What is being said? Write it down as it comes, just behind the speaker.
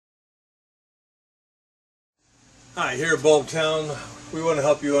Hi, here at BulbTown, we want to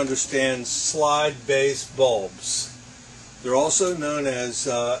help you understand slide base bulbs. They're also known as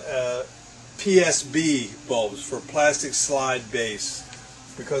PSB bulbs, for plastic slide base,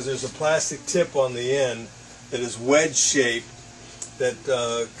 because there's a plastic tip on the end that is wedge shaped that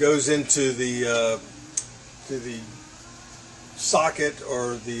goes into the socket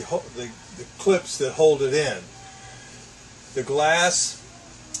or the clips that hold it in. The glass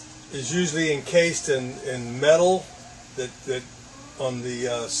is usually encased in metal that on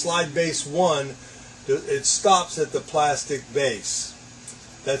the slide base 1 it stops at the plastic base.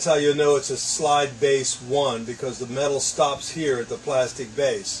 That's how you know it's a slide base 1, because the metal stops here at the plastic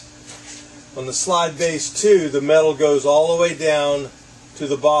base. On the slide base 2, the metal goes all the way down to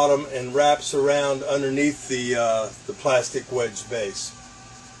the bottom and wraps around underneath the plastic wedge base.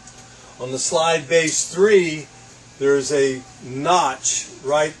 On the slide base 3, there's a notch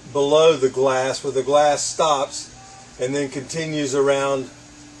right below the glass where the glass stops and then continues around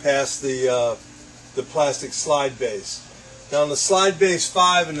past the plastic slide base. Now on the slide base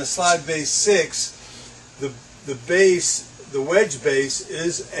 5 and the slide base 6, the wedge base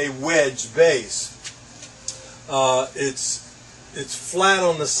is a wedge base. It's flat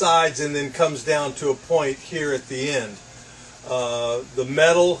on the sides and then comes down to a point here at the end. The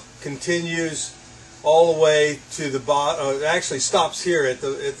metal continues all the way to the bottom. It actually stops here at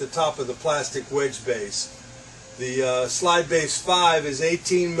the top of the plastic wedge base. The slide base 5 is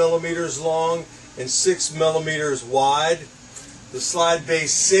 18 millimeters long and 6 millimeters wide. The slide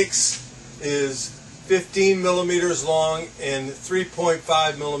base 6 is 15 millimeters long and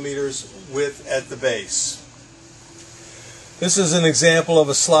 3.5 millimeters width at the base. This is an example of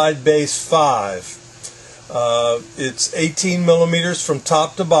a slide base 5. It's 18 millimeters from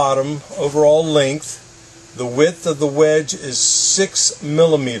top to bottom, overall length. The width of the wedge is 6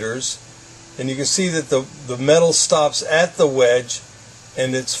 millimeters, and you can see that the metal stops at the wedge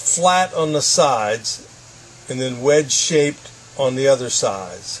and it's flat on the sides and then wedge shaped on the other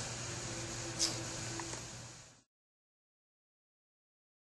sides.